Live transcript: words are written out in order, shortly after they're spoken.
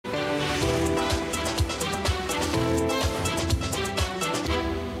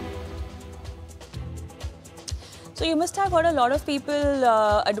So you must have heard a lot of people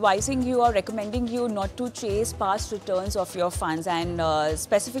advising you or recommending you not to chase past returns of your funds, and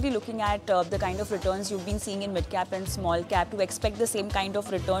specifically looking at the kind of returns you've been seeing in mid-cap and small-cap, to expect the same kind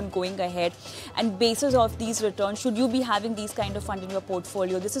of return going ahead. And basis of these returns, should you be having these kind of fund in your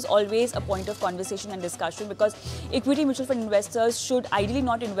portfolio? This is always a point of conversation and discussion, because equity mutual fund investors should ideally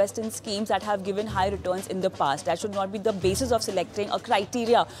not invest in schemes that have given high returns in the past. That should not be the basis of selecting a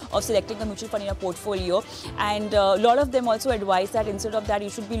criteria of selecting a mutual fund in your portfolio. And a lot of them also advise that instead of that, you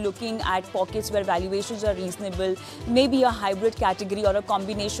should be looking at pockets where valuations are reasonable. Maybe a hybrid category or a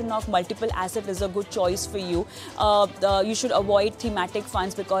combination of multiple assets is a good choice for you. You should avoid thematic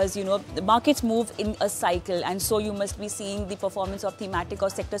funds, because the markets move in a cycle, and so you must be seeing the performance of thematic or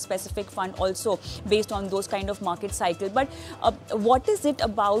sector specific fund also based on those kind of market cycle. But what is it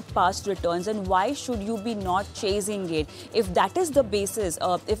about past returns, and why should you be not chasing it? If that is the basis,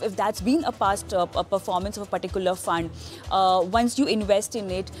 if that's been a past performance of a particular fund, once you invest in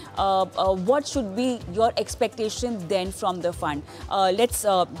it, what should be your expectation then from the fund? Let's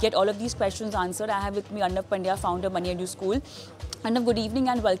get all of these questions answered. I have with me Arnav Pandya, founder Money Edu School. Arnav, good evening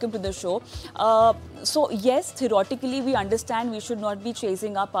and welcome to the show. So yes, theoretically we understand we should not be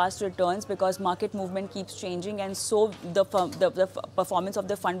chasing our past returns, because market movement keeps changing, and so the performance of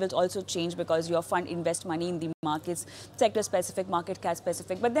the fund will also change, because your fund invests money in the markets, sector specific, market cap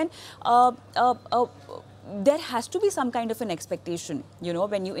specific. But then there has to be some kind of an expectation,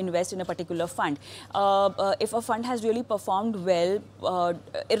 when you invest in a particular fund. If a fund has really performed well,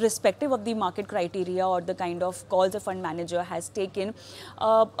 irrespective of the market criteria or the kind of calls a fund manager has taken,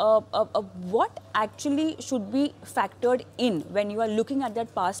 what actually should be factored in when you are looking at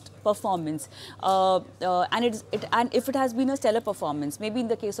that past performance? And if it has been a stellar performance, maybe in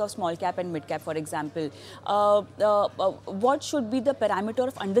the case of small cap and mid cap, for example, what should be the parameter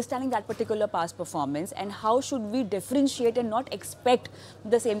of understanding that particular past performance, and how should we differentiate and not expect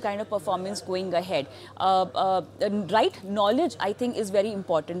the same kind of performance going ahead? Right knowledge, I think, is very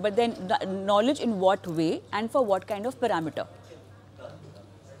important, but then knowledge in what way and for what kind of parameter?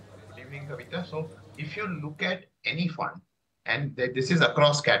 Good evening, Kavita. So if you look at any fund, and this is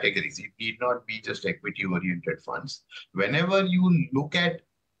across categories, it need not be just equity-oriented funds. Whenever you look at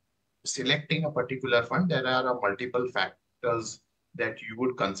selecting a particular fund, there are multiple factors that you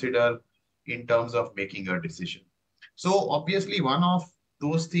would consider in terms of making a decision. So obviously, one of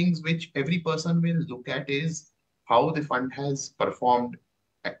those things which every person will look at is how the fund has performed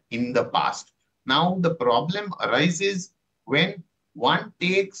in the past. Now, the problem arises when one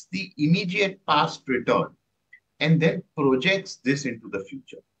takes the immediate past return and then projects this into the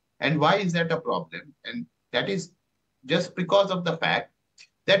future. And why is that a problem? And that is just because of the fact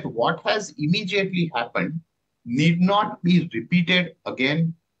that what has immediately happened need not be repeated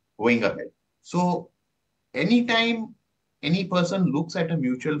again going ahead. So anytime any person looks at a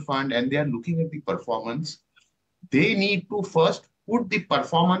mutual fund and they are looking at the performance, they need to first put the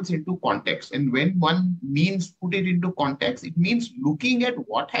performance into context. And when one means put it into context, it means looking at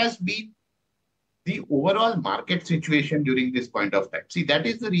what has been the overall market situation during this point of time. See, that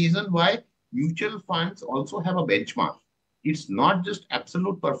is the reason why mutual funds also have a benchmark. It's not just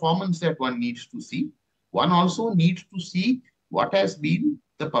absolute performance that one needs to see. One also needs to see what has been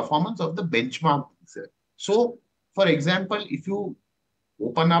the performance of the benchmark. So, for example, if you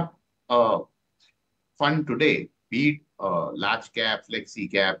open up a fund today, be it large cap,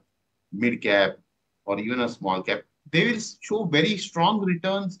 flexi cap, mid cap, or even a small cap, they will show very strong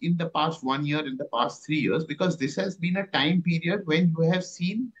returns in the past 1 year, in the past 3 years, because this has been a time period when you have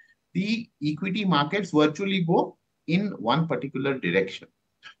seen the equity markets virtually go in one particular direction.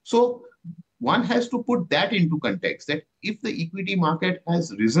 So one has to put that into context, that if the equity market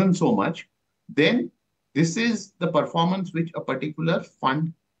has risen so much, then this is the performance which a particular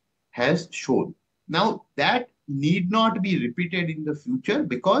fund has shown. Now, that need not be repeated in the future,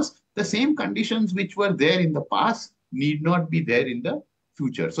 because the same conditions which were there in the past need not be there in the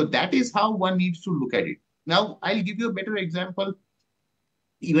future. So that is how one needs to look at it. Now, I'll give you a better example.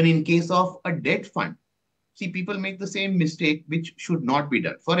 Even in case of a debt fund, see, people make the same mistake which should not be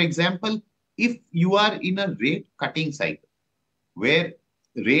done. For example, if you are in a rate cutting cycle where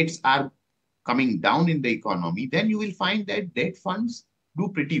rates are coming down in the economy, then you will find that debt funds do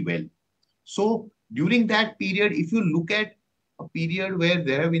pretty well. So during that period, if you look at a period where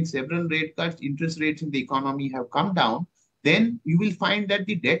there have been several rate cuts, interest rates in the economy have come down, then you will find that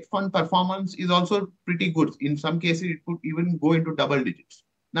the debt fund performance is also pretty good. In some cases, it could even go into double digits.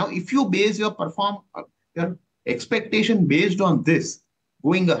 Now, if you base your expectation based on this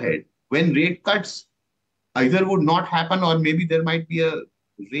going ahead, when rate cuts either would not happen or maybe there might be a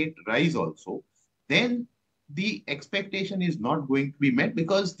rate rise also, then the expectation is not going to be met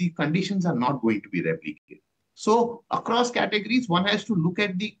because the conditions are not going to be replicated. So across categories, one has to look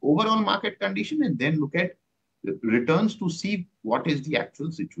at the overall market condition and then look at returns to see what is the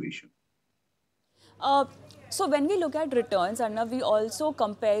actual situation. Uh, so when we look at returns, Arnav, we also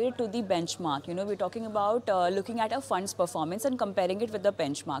compare it to the benchmark. You know, we're talking about looking at a fund's performance and comparing it with the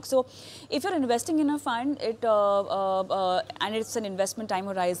benchmark. So if you're investing in a fund, and it's an investment time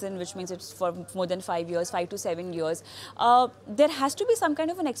horizon, which means it's for more than 5 years, 5 to 7 years, there has to be some kind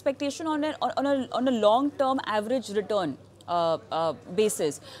of an expectation on a long-term average return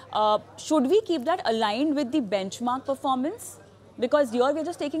basis. Should we keep that aligned with the benchmark performance? Because here we're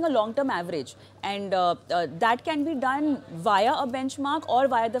just taking a long-term average, and that can be done via a benchmark or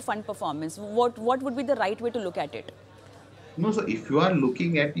via the fund performance. What would be the right way to look at it? No, so if you are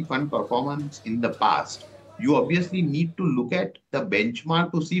looking at the fund performance in the past, you obviously need to look at the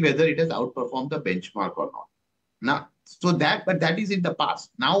benchmark to see whether it has outperformed the benchmark or not. Now, but that is in the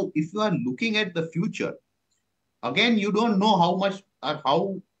past. Now, if you are looking at the future, again, you don't know how much or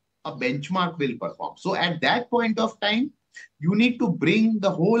how a benchmark will perform. So at that point of time, you need to bring the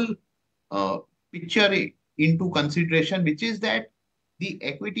whole uh, picture into consideration, which is that the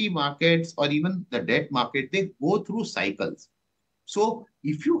equity markets or even the debt market, they go through cycles. So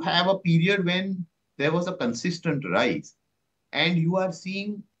if you have a period when there was a consistent rise and you are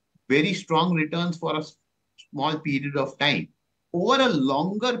seeing very strong returns for a small period of time, over a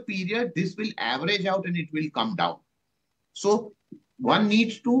longer period, this will average out and it will come down. So one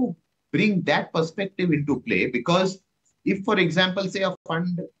needs to bring that perspective into play because if, for example, say a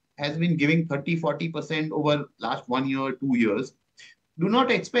fund has been giving 30-40% over last 1 year, 2 years, do not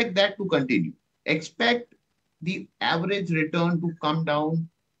expect that to continue. Expect the average return to come down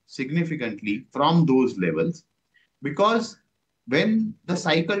significantly from those levels because when the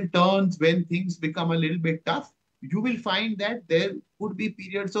cycle turns, when things become a little bit tough, you will find that there could be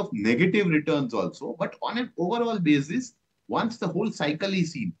periods of negative returns also. But on an overall basis, once the whole cycle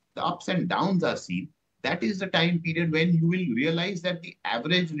is seen, the ups and downs are seen, that is the time period when you will realize that the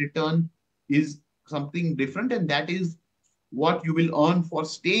average return is something different, and that is what you will earn for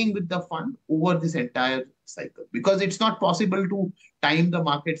staying with the fund over this entire cycle. Because it's not possible to time the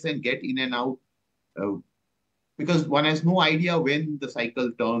markets and get in and out uh, because one has no idea when the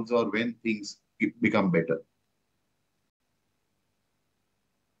cycle turns or when things become better.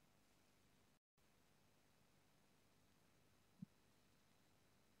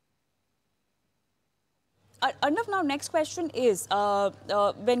 Arnav, now next question is,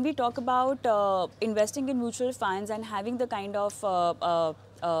 when we talk about investing in mutual funds and having the kind of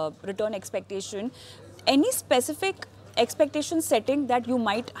return expectation, any specific expectation setting that you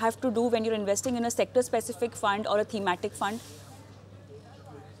might have to do when you're investing in a sector specific fund or a thematic fund?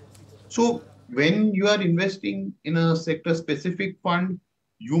 So when you are investing in a sector specific fund,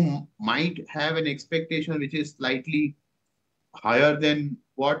 you might have an expectation which is slightly higher than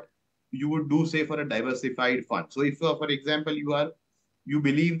what you would do, say, for a diversified fund. So if, for example, you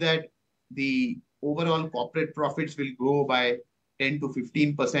believe that the overall corporate profits will grow by 10 to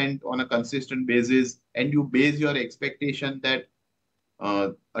 15% on a consistent basis, and you base your expectation that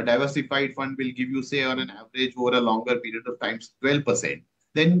a diversified fund will give you, say, on an average over a longer period of time, 12%,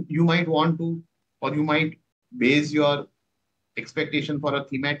 then you might want to, or you might base your expectation for a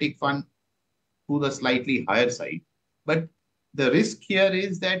thematic fund to the slightly higher side. But the risk here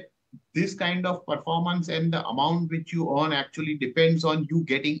is that this kind of performance and the amount which you earn actually depends on you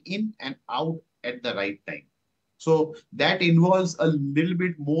getting in and out at the right time. So that involves a little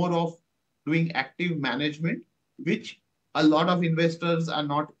bit more of doing active management, which a lot of investors are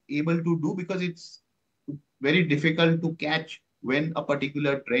not able to do because it's very difficult to catch when a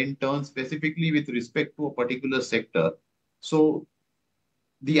particular trend turns, specifically with respect to a particular sector. So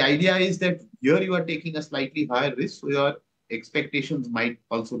the idea is that here you are taking a slightly higher risk, so your expectations might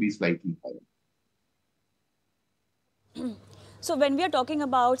also be slightly higher. So when we are talking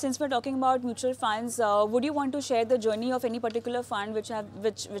about, since we're talking about mutual funds, would you want to share the journey of any particular fund which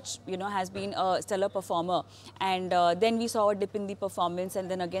you know has been a stellar performer, and then we saw a dip in the performance, and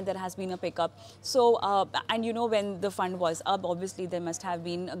then again there has been a pickup. So and you know when the fund was up, obviously there must have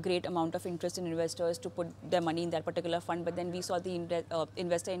been a great amount of interest in investors to put their money in that particular fund. But then we saw the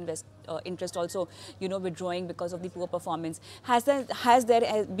investor interest also withdrawing because of the poor performance. Has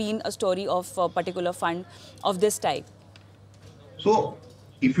there been a story of a particular fund of this type? So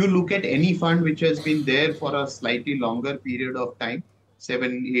if you look at any fund which has been there for a slightly longer period of time,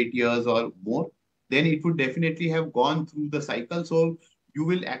 7, 8 years or more, then it would definitely have gone through the cycle. So you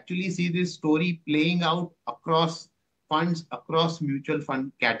will actually see this story playing out across funds, across mutual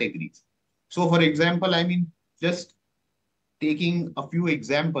fund categories. So for example, I mean, just taking a few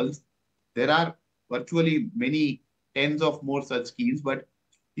examples, there are virtually many tens of more such schemes. But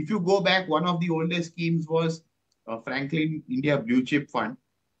if you go back, one of the oldest schemes was Franklin India Blue Chip Fund.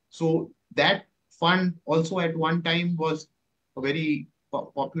 So that fund also at one time was a very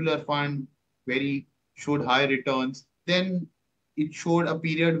popular fund, very showed high returns. Then it showed a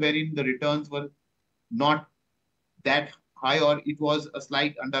period wherein the returns were not that high, or it was a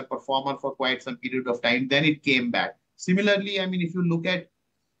slight underperformer for quite some period of time. Then it came back. Similarly, I mean, if you look at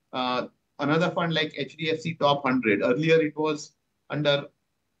uh, another fund like HDFC Top 100, earlier it was under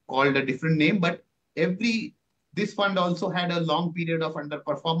called a different name, but this fund also had a long period of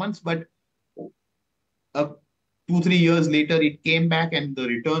underperformance, but 2 3 years later it came back, and the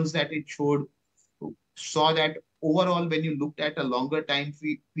returns that it showed saw that overall, when you looked at a longer time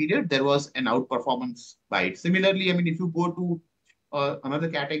period, there was an outperformance by it. Similarly, I mean, if you go to another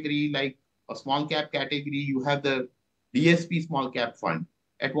category like a small cap category, you have the DSP small cap fund.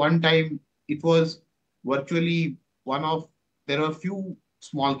 At one time, it was virtually there were few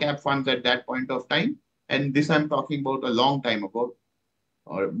small cap funds at that point of time. And this I'm talking about a long time ago,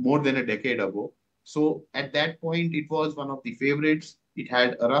 or more than a decade ago. So at that point, it was one of the favorites. It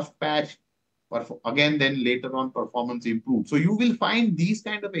had a rough patch, but again, then later on, performance improved. So you will find these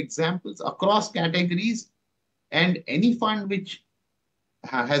kind of examples across categories, and any fund which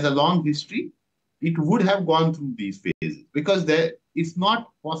has a long history, it would have gone through these phases, because it's not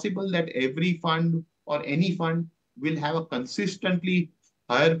possible that every fund or any fund will have a consistently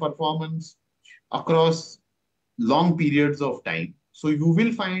higher performance across long periods of time. So you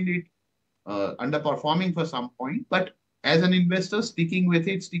will find it underperforming for some point, but as an investor, sticking with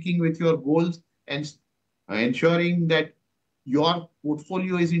it, sticking with your goals, and ensuring that your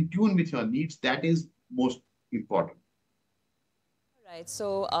portfolio is in tune with your needs, that is most important. Right.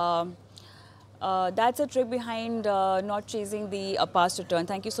 So that's a trick behind not chasing the past return.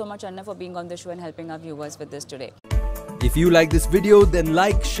 Thank you so much, Arnav, for being on the show and helping our viewers with this today. If you like this video, then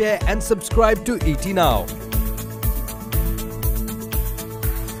like, share and subscribe to ET Now.